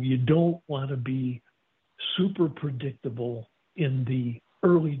 You don't want to be super predictable in the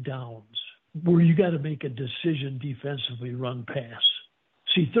early downs where you got to make a decision defensively, run, pass.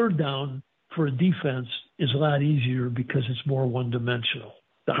 See, third down for a defense is a lot easier because it's more one-dimensional.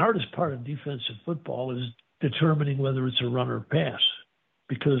 The hardest part of defensive football is determining whether it's a run or pass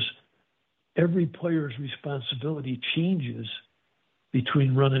because every player's responsibility changes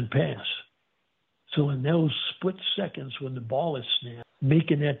between run and pass. So in those split seconds when the ball is snapped,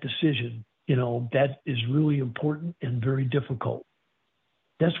 making that decision, that is really important and very difficult.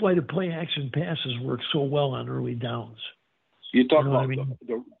 That's why the play action passes work so well on early downs. You're talking about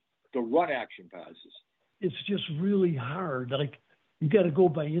the run action passes. It's just really hard. Like, you got to go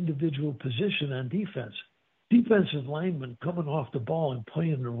by individual position on defense. Defensive linemen coming off the ball and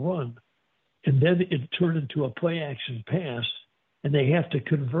playing the run, and then it turned into a play action pass, and they have to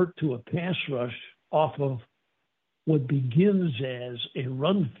convert to a pass rush off of what begins as a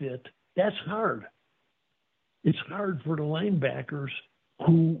run fit. That's hard. It's hard for the linebackers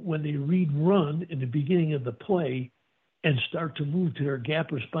who, when they read run in the beginning of the play and start to move to their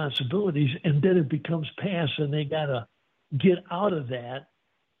gap responsibilities, and then it becomes pass, and they got to get out of that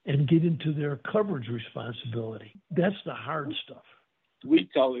and get into their coverage responsibility. That's the hard stuff. We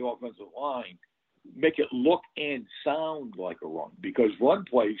tell the offensive line, make it look and sound like a run, because run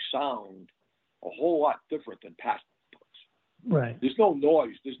plays sound a whole lot different than pass plays. Right. There's no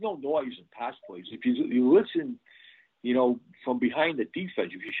noise. There's no noise in pass plays. If you listen, from behind the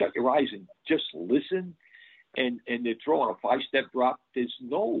defense, if you shut your eyes and just listen, and they're throwing a 5-step drop, there's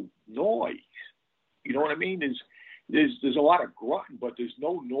no noise. You know what I mean? There's a lot of grunting, but there's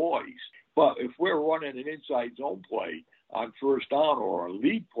no noise. But if we're running an inside zone play on first down or a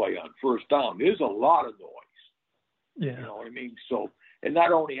lead play on first down, there's a lot of noise. Yeah. You know what I mean? So, it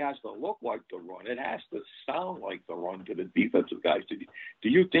not only has to look like the run, it has to sound like the run to the defensive guys. Do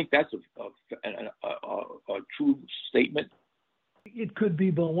you think that's a true statement? It could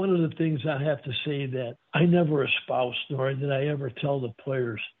be, but one of the things I have to say that I never espouse, nor did I ever tell the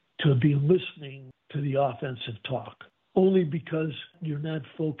players to be listening to the offensive talk, only because you're not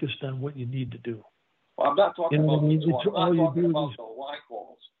focused on what you need to do. Well, I'm not talking about the line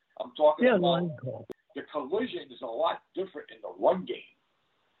calls. I'm talking about line calls. The collision is a lot different in the run game.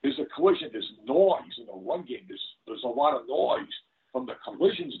 There's a collision, there's noise in the run game. There's a lot of noise from the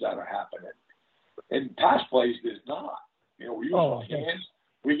collisions that are happening. In past plays, there's not. You know, we use our hands.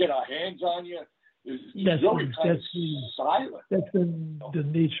 We get our hands on you. It's really kind of silent. That's been the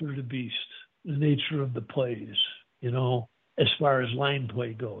nature of the beast, the nature of the plays, you know, as far as line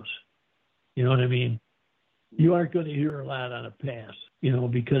play goes. You know what I mean? You aren't going to hear a lot on a pass, you know,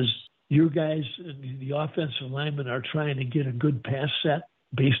 because your guys, the offensive linemen, are trying to get a good pass set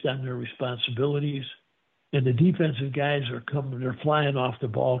based on their responsibilities. And the defensive guys they're flying off the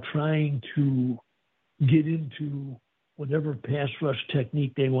ball, trying to get into whatever pass rush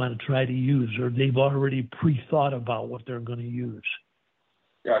technique they want to try to use, or they've already pre-thought about what they're going to use.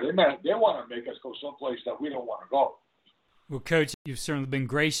 Yeah, they want to make us go someplace that we don't want to go. Well, Coach, you've certainly been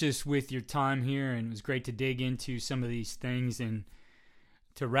gracious with your time here, and it was great to dig into some of these things. And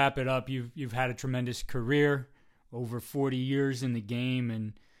to wrap it up, you've had a tremendous career, over 40 years in the game.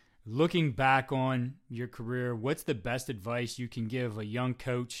 And looking back on your career, what's the best advice you can give a young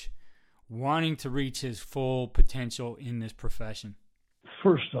coach wanting to reach his full potential in this profession?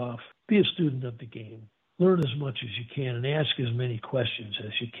 First off, be a student of the game. Learn as much as you can and ask as many questions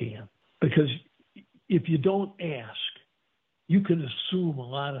as you can. Because if you don't ask, you can assume a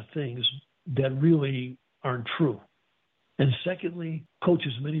lot of things that really aren't true. And secondly, coach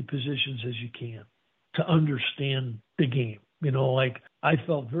as many positions as you can to understand the game. You know, like I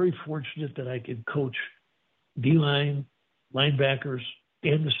felt very fortunate that I could coach D-line, linebackers,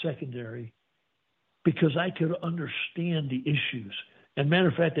 and the secondary because I could understand the issues. And matter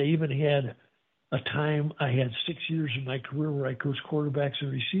of fact, I even had a time, I had 6 years in my career where I coached quarterbacks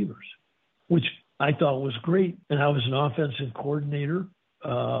and receivers, which I thought was great. And I was an offensive coordinator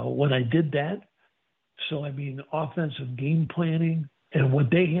when I did that. So, I mean, offensive game planning and what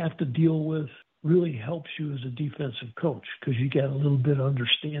they have to deal with really helps you as a defensive coach because you get a little bit of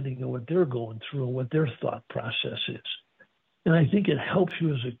understanding of what they're going through and what their thought process is. And I think it helps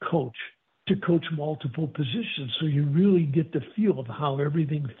you as a coach to coach multiple positions so you really get the feel of how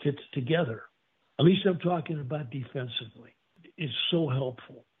everything fits together. At least I'm talking about defensively. It's so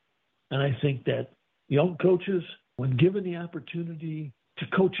helpful. And I think that young coaches, when given the opportunity to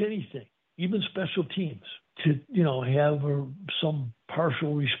coach anything, even special teams, to, you know, have some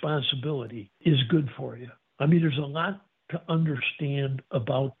partial responsibility is good for you. I mean, there's a lot to understand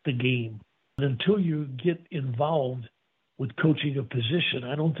about the game. And until you get involved with coaching a position,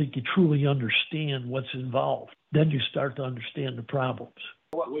 I don't think you truly understand what's involved. Then you start to understand the problems.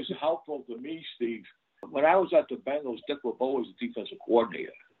 What was helpful to me, Steve, when I was at the Bengals, Dick LeBeau was the defensive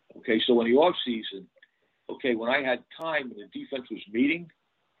coordinator. Okay, so in the off season, okay, when I had time and the defense was meeting,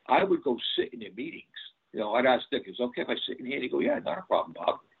 I would go sit in their meetings. You know, I'd ask Dick, "Is it okay if I sit in here?" And he'd go, "Yeah, not a problem,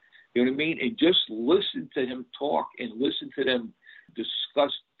 Bob." You know what I mean? And just listen to him talk and listen to them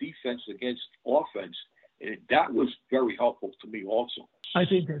discuss defense against offense. And that was very helpful to me also. I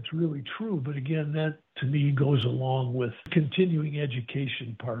think that's really true. But again, that to me goes along with continuing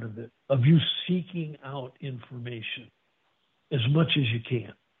education part of it, of you seeking out information as much as you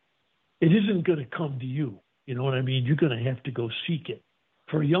can. It isn't going to come to you. You know what I mean? You're going to have to go seek it.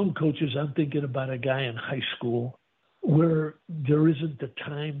 For young coaches, I'm thinking about a guy in high school where there isn't the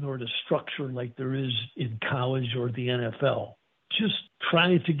time nor the structure like there is in college or the NFL. Just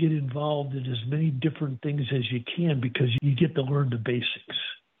try to get involved in as many different things as you can because you get to learn the basics.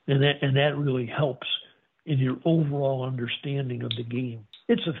 And that really helps in your overall understanding of the game.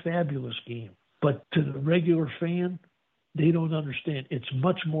 It's a fabulous game. But to the regular fan, they don't understand. It's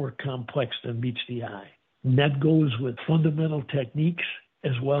much more complex than meets the eye. And that goes with fundamental techniques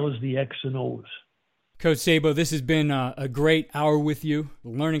as well as the X and O's. Coach Sabo, this has been a great hour with you,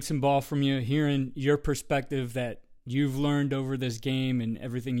 learning some ball from you, hearing your perspective that you've learned over this game and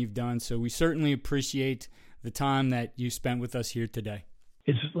everything you've done. So we certainly appreciate the time that you spent with us here today.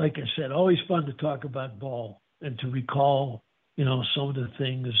 It's, like I said, always fun to talk about ball and to recall, you know, some of the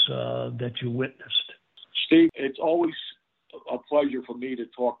things that you witnessed. Steve, it's always a pleasure for me to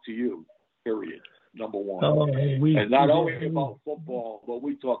talk to you, period. Number one. And not only about football, but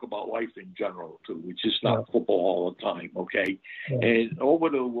we talk about life in general, too. It's just not football all the time, okay? Yeah. And over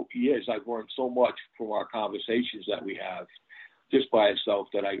the years, I've learned so much from our conversations that we have just by itself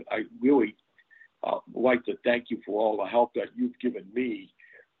that I really like to thank you for all the help that you've given me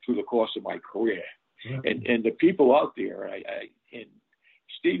through the course of my career. Yeah. And the people out there, and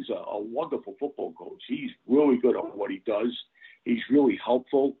Steve's a wonderful football coach. He's really good at what he does. He's really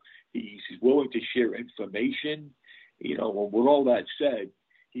helpful. He's willing to share information. You know, with all that said,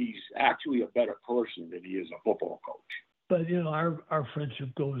 he's actually a better person than he is a football coach. But, you know, our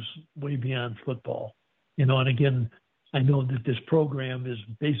friendship goes way beyond football. You know, and again, I know that this program is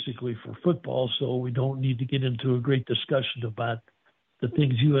basically for football, so we don't need to get into a great discussion about the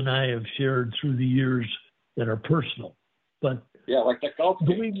things you and I have shared through the years that are personal. But yeah, like the golf.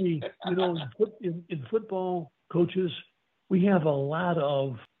 Believe me, in football, coaches, we have a lot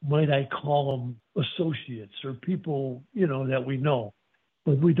of, might I call them, associates or people, that we know.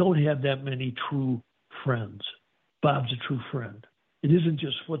 But we don't have that many true friends. Bob's a true friend. It isn't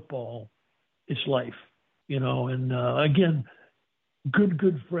just football. It's life, and again,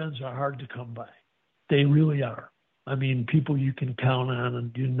 good friends are hard to come by. They really are. I mean, people you can count on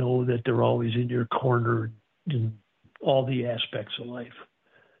and that they're always in your corner in all the aspects of life.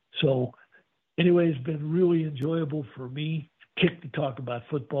 So anyway, it's been really enjoyable for me. Kick to talk about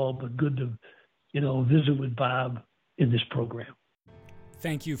football, but good to, visit with Bob in this program.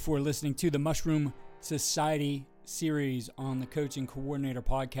 Thank you for listening to the Mushroom Society series on the Coaching Coordinator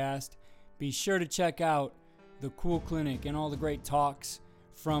podcast. Be sure to check out the Cool Clinic and all the great talks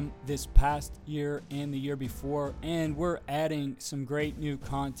from this past year and the year before. And we're adding some great new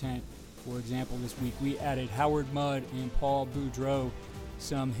content. For example, this week we added Howard Mudd and Paul Boudreau,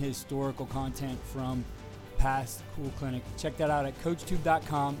 some historical content from past Cool Clinic. Check that out at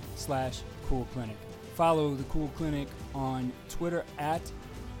coachtube.com/Cool Clinic. Follow the Cool Clinic on Twitter at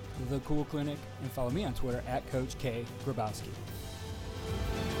The Cool Clinic, and follow me on Twitter at Coach K. Grabowski.